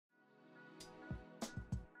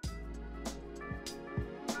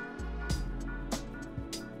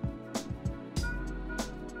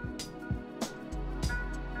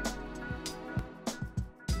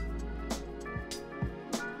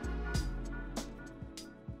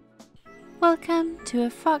Welcome to a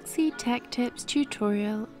Foxy Tech Tips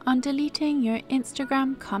tutorial on deleting your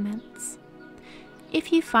Instagram comments.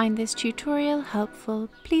 If you find this tutorial helpful,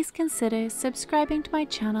 please consider subscribing to my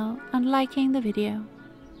channel and liking the video.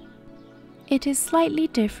 It is slightly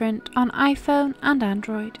different on iPhone and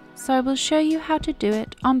Android, so I will show you how to do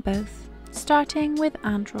it on both, starting with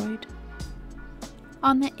Android.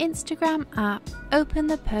 On the Instagram app, open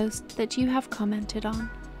the post that you have commented on.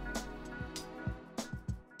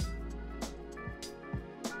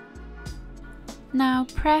 Now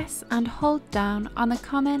press and hold down on the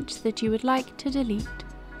comment that you would like to delete.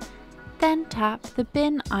 Then tap the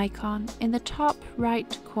bin icon in the top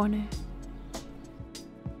right corner.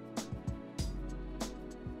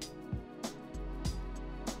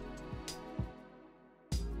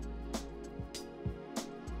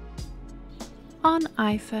 On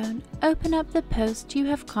iPhone, open up the post you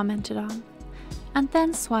have commented on, and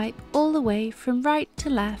then swipe all the way from right to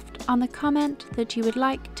left on the comment that you would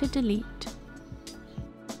like to delete.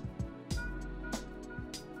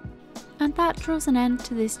 And that draws an end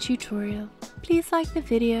to this tutorial. Please like the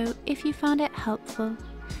video if you found it helpful,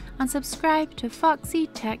 and subscribe to Foxy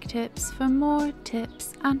Tech Tips for more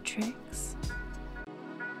tips and tricks.